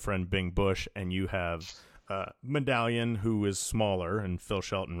our good friend Bing Bush, and you have Medallion, who is smaller, and Phil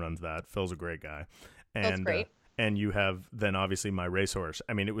Shelton runs that. Phil's a great guy. And, that's great. And you have then obviously my racehorse.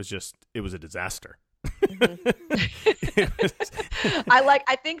 I mean, it was a disaster.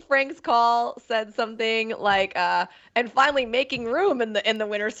 I think Frank's call said something and finally making room in the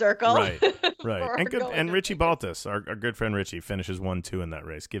winner's circle. Right. And Richie Baltus, our good friend Richie, finishes 1-2 in that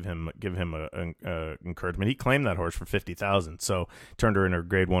race. Give him a encouragement. He claimed that horse for $50,000, so turned her into a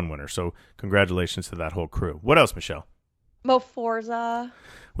grade 1 winner. So congratulations to that whole crew. What else, Michelle? Mo Forza.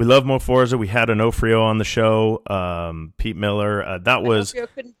 We love Mo Forza. We had Onofrio on the show. Pete Miller. Onofrio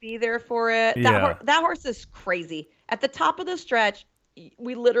couldn't be there for it. That horse is crazy. At the top of the stretch,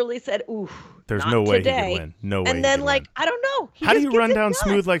 we literally said, "Ooh, there's no way he could win. No way." And then, I don't know. How do you run down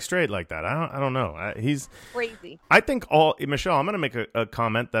smooth like straight like that? I don't know. He's crazy. I think Michelle. I'm going to make a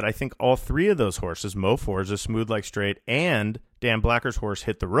comment that I think all 3 of those horses, Mo Forza, Smooth Like Straight, and Dan Blacker's horse,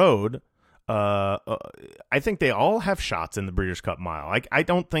 Hit the Road. I think they all have shots in the Breeders' Cup Mile. I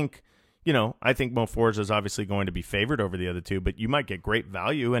don't think, I think Mo Forza is obviously going to be favored over the other 2, but you might get great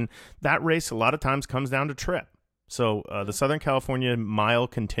value. And that race a lot of times comes down to trip. So the Southern California Mile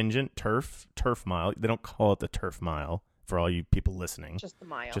Contingent Turf Mile, they don't call it the Turf Mile for all you people listening. Just the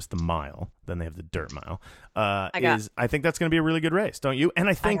mile. Just the mile. Then they have the dirt mile. I think that's going to be a really good race, don't you? And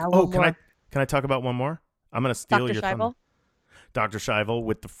I think, can I talk about one more? I'm going to steal your thunder. Dr. Scheibel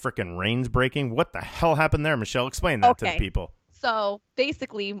with the frickin' reins breaking. What the hell happened there, Michelle? Explain that to the people. So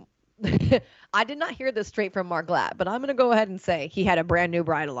basically, I did not hear this straight from Mark Glatt, but I'm going to go ahead and say he had a brand new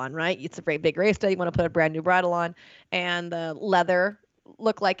bridle on, right? It's a very big race day. You want to put a brand new bridle on, and the leather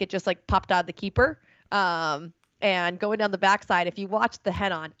looked like it just like popped out of the keeper. And going down the backside, if you watch the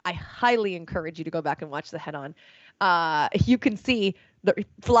head-on, I highly encourage you to go back and watch the head-on. You can see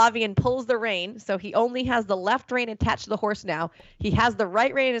Flavien pulls the rein, so he only has the left rein attached to the horse now. He has the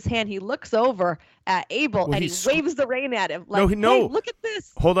right rein in his hand. He looks over at Abel, and he waves the rein at him. Like, hey, look at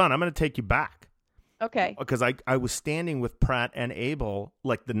this. Hold on. I'm going to take you back. Okay. Because I was standing with Pratt and Abel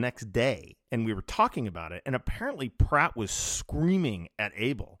like the next day, and we were talking about it, and apparently Pratt was screaming at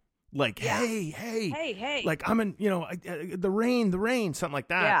Abel. Like, hey, like, I'm in, the rain, something like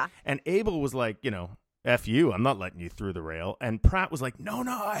that. Yeah. And Abel was like, F you, I'm not letting you through the rail. And Pratt was like, no,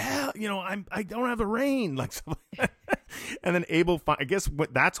 I don't have the rein. Like, and then Abel, I guess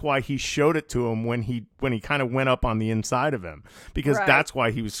that's why he showed it to him when he kind of went up on the inside of him, because that's why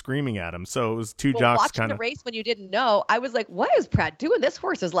he was screaming at him. So it was two jocks kind of. Watching the race when you didn't know, I was like, what is Pratt doing? This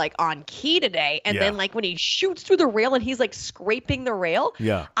horse is like on key today. And then like when he shoots through the rail and he's like scraping the rail,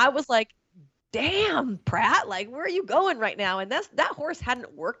 I was like, damn, Pratt, like, where are you going right now? And that horse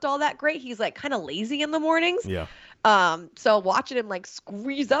hadn't worked all that great. He's like kind of lazy in the mornings. Yeah. So watching him like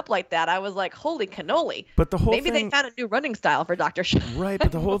squeeze up like that, I was like, holy cannoli. But the whole maybe they found a new running style for Dr. Right.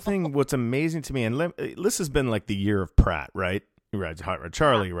 But the whole thing, what's amazing to me, and this has been like the year of Pratt, right? He rides Hot Rod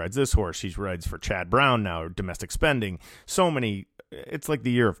Charlie, he rides this horse. He rides for Chad Brown now, domestic spending. So many, it's like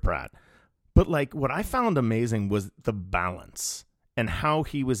the year of Pratt. But like what I found amazing was the balance. And how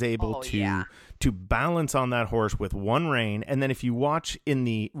he was able to balance on that horse with one rein, and then if you watch in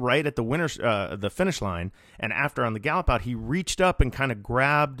the right at the finish line, and after on the gallop out, he reached up and kind of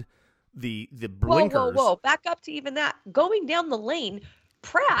grabbed the blinkers. Whoa! Back up to even that. Going down the lane,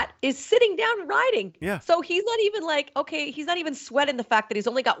 Pratt is sitting down riding. Yeah. So he's not even like, he's not even sweating the fact that he's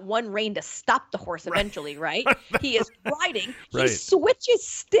only got one rein to stop the horse eventually, right? He is riding. He switches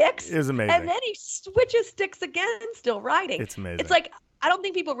sticks. It is amazing. And then he switches sticks again, still riding. It's amazing. It's like, I don't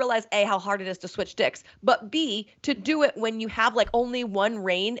think people realize, A, how hard it is to switch sticks, but B, to do it when you have like only one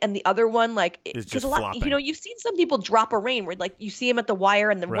rein and the other one, like, it's just flopping. You've seen some people drop a rein where like you see them at the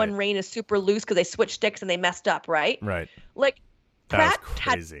wire and the one rein is super loose because they switched sticks and they messed up, right? Right. Like, Pratt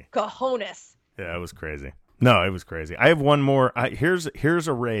had crazy. Cojones. Yeah, it was crazy. No, it was crazy. I have one more. Here's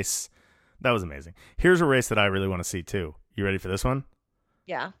a race. That was amazing. Here's a race that I really want to see too. You ready for this one?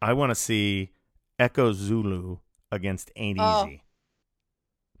 Yeah. I want to see Echo Zulu against Ain't Easy.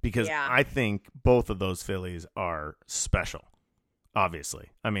 Because I think both of those fillies are special,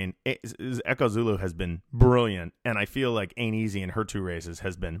 obviously. I mean, Echo Zulu has been brilliant, and I feel like Ain't Easy in her two races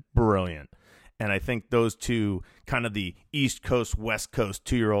has been brilliant. And I think those two, kind of the East Coast, West Coast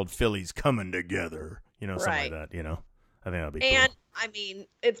 2-year-old fillies coming together, something like that, I think that'll be cool. And, I mean,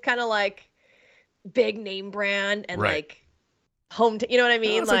 it's kind of like big name brand and like home, you know what I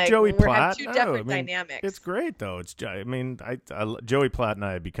mean? It's like Joey Platt. We have two different dynamics. It's great, though. Joey Platt and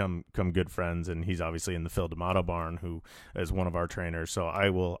I have become good friends, and he's obviously in the Phil D'Amato barn, who is one of our trainers. So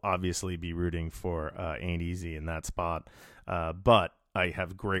I will obviously be rooting for Ain't Easy in that spot. But I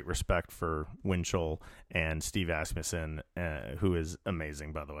have great respect for Winchell and Steve Asmussen, who is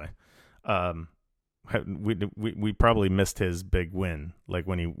amazing, by the way. We probably missed his big win, like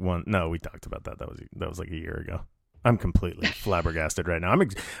when he won. No, we talked about that. That was like a year ago. I'm completely flabbergasted right now.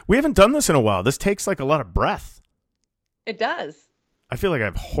 We haven't done this in a while. This takes like a lot of breath. It does. I feel like I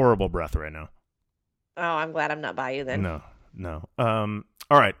have horrible breath right now. Oh, I'm glad I'm not by you then. No.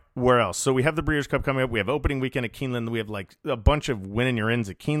 All right. Where else? So we have the Breeders' Cup coming up. We have opening weekend at Keeneland. We have like a bunch of winning your ins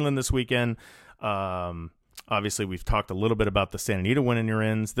at Keeneland this weekend. Obviously, we've talked a little bit about the Santa Anita winning your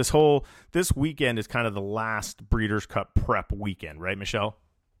ins. This weekend is kind of the last Breeders' Cup prep weekend, right, Michelle?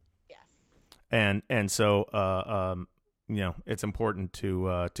 And so it's important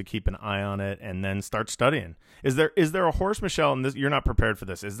to keep an eye on it and then start studying. Is there a horse, Michelle, and you're not prepared for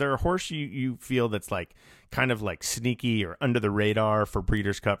this? Is there a horse you feel that's like kind of like sneaky or under the radar for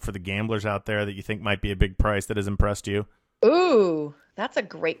Breeders' Cup for the gamblers out there that you think might be a big price that has impressed you? Ooh, that's a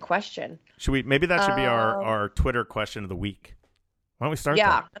great question. Maybe that should be our Twitter question of the week. Why don't we start?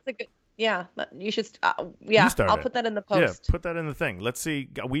 Yeah, that's a good. Yeah, you should. I'll put that in the post. Yeah, put that in the thing. Let's see.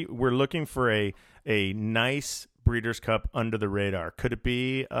 We're looking for a nice Breeders' Cup under the radar. Could it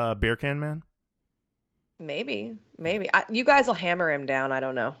be Beer Can Man? Maybe. You guys will hammer him down. I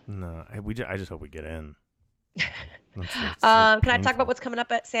don't know. No, I just hope we get in. Can I talk about what's coming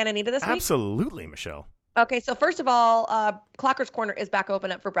up at Santa Anita this week? Absolutely, Michelle. Okay, so first of all, Clocker's Corner is back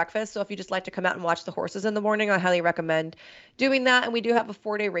open up for breakfast. So if you just like to come out and watch the horses in the morning, I highly recommend doing that. And we do have a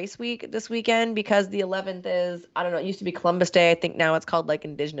 4-day race week this weekend because the 11th is, I don't know, it used to be Columbus Day. I think now it's called like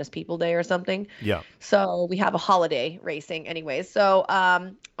Indigenous People Day or something. Yeah. So we have a holiday racing anyways. So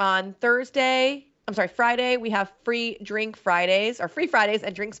on Friday, we have free Fridays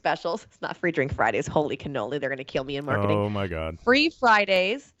and drink specials. It's not free drink Fridays. Holy cannoli. They're going to kill me in marketing. Oh, my God. Free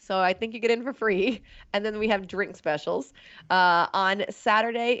Fridays. So I think you get in for free. And then we have drink specials. On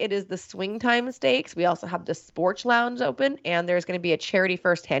Saturday, it is the Swing Time Stakes. We also have the Sports Lounge open. And there's going to be a Charity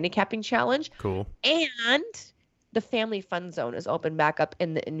First Handicapping Challenge. Cool. And the Family Fun Zone is open back up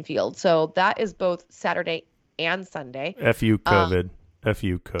in the infield. So that is both Saturday and Sunday. F you, COVID. F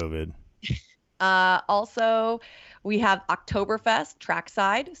you, COVID. Also, we have Oktoberfest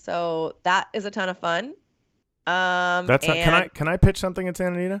trackside, so that is a ton of fun. Can I pitch something at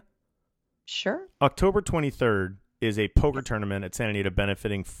Santa Anita? Sure. October 23rd is a poker tournament at Santa Anita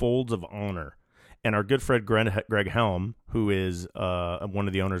benefiting Folds of Honor. And our good friend Greg Helm, who is one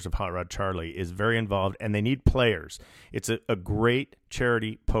of the owners of Hot Rod Charlie, is very involved, and they need players. It's a great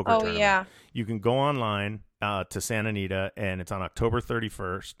charity poker tournament. Yeah. You can go online to Santa Anita, and it's on October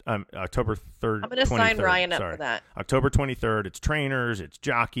 31st. October 3rd. I'm going to sign Ryan up for that. October 23rd. It's trainers. It's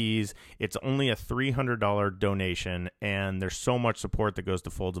jockeys. It's only a $300 donation, and there's so much support that goes to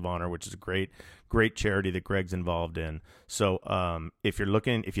Folds of Honor, which is a great charity that Greg's involved in. So if you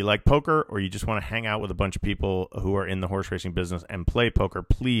like poker or you just want to hang out with a bunch of people who are in the horse racing business and play poker,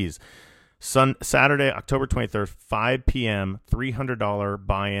 please. Saturday, October 23rd, 5 p.m., $300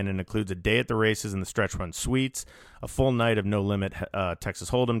 buy-in, and includes a day at the races and the stretch run suites, a full night of No Limit Texas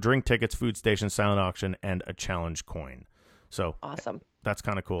Hold'em, drink tickets, food station, silent auction, and a challenge coin. So awesome. That's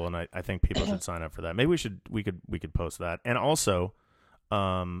kind of cool, and I think people should sign up for that. Maybe we could post that. And also,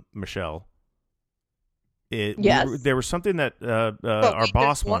 Michelle, there was something that our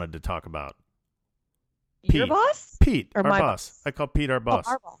boss wanted to talk about. Pete. Your boss? Pete, or our my boss. I call Pete our boss.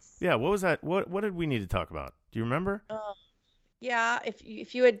 Oh, our boss. Yeah, what was that? What did we need to talk about? Do you remember? Yeah,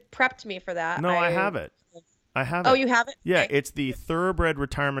 if you had prepped me for that. No, I have it. Oh, you have it? Yeah, okay. It's the Thoroughbred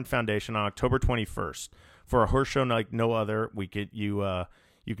Retirement Foundation on October 21st for a horse show like no other. You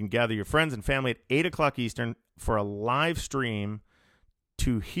can gather your friends and family at 8 o'clock Eastern for a live stream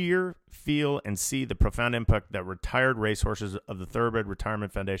to hear, feel, and see the profound impact that retired racehorses of the Thoroughbred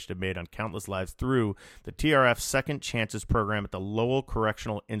Retirement Foundation have made on countless lives through the TRF Second Chances program at the Lowell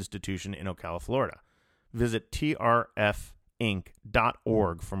Correctional Institution in Ocala, Florida. Visit trfinc.org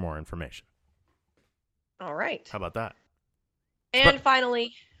for more information. All right. How about that? And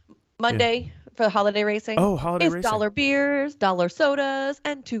finally, Monday for the holiday racing. Oh, holiday racing. Dollar beers, dollar sodas,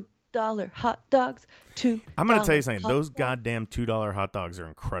 and $2 hot dogs. I'm going to tell you something. Those goddamn $2 hot dogs are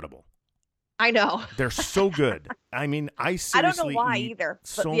incredible. I know. They're so good. I mean, I seriously don't know why eat either,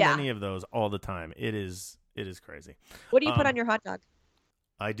 so many of those all the time. It is crazy. What do you put on your hot dog?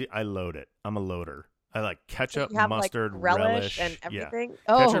 I load it. I'm a loader. I like ketchup, so you have, mustard, like, relish, and everything.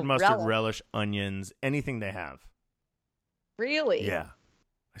 Yeah. Ketchup, mustard, relish, onions, anything they have. Really? Yeah.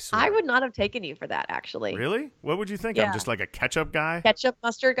 I would not have taken you for that, actually. Really? What would you think? Yeah. I'm just like a ketchup guy? Ketchup,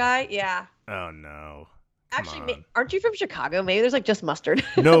 mustard guy? Yeah. Oh, no. Actually, aren't you from Chicago? Maybe there's like just mustard.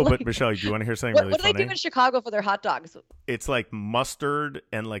 No, but Michelle, do you want to hear something really funny? What do they do in Chicago for their hot dogs? It's like mustard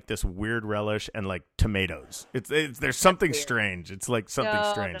and like this weird relish and like tomatoes. There's something strange. It's like something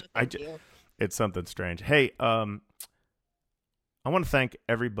strange. It's something strange. Hey, I want to thank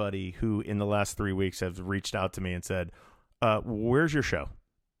everybody who in the last 3 weeks have reached out to me and said, "Where's your show?"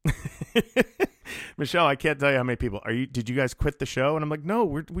 Michelle, I can't tell you how many people did you guys quit the show? And I'm like, no,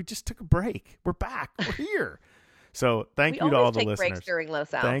 we just took a break. We're back. We're here. So thank you to all the listeners. We always take breaks during low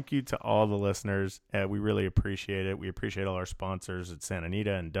sound. Thank you to all the listeners. We really appreciate it. We appreciate all our sponsors at Santa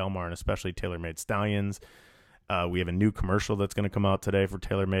Anita and Del Mar, and especially TaylorMade Stallions. We have a new commercial that's going to come out today for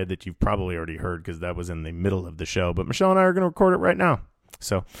TaylorMade that you've probably already heard because that was in the middle of the show. But Michelle and I are going to record it right now.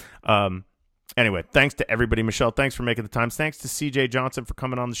 So, anyway, thanks to everybody. Michelle, thanks for making the time. Thanks to CJ Johnson for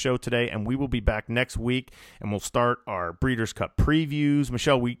coming on the show today. And we will be back next week, and we'll start our Breeders' Cup previews.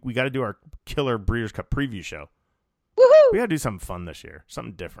 Michelle, we got to do our killer Breeders' Cup preview show. Woohoo! We got to do something fun this year,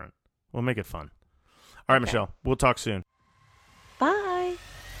 something different. We'll make it fun. All right, Michelle, we'll talk soon. Bye.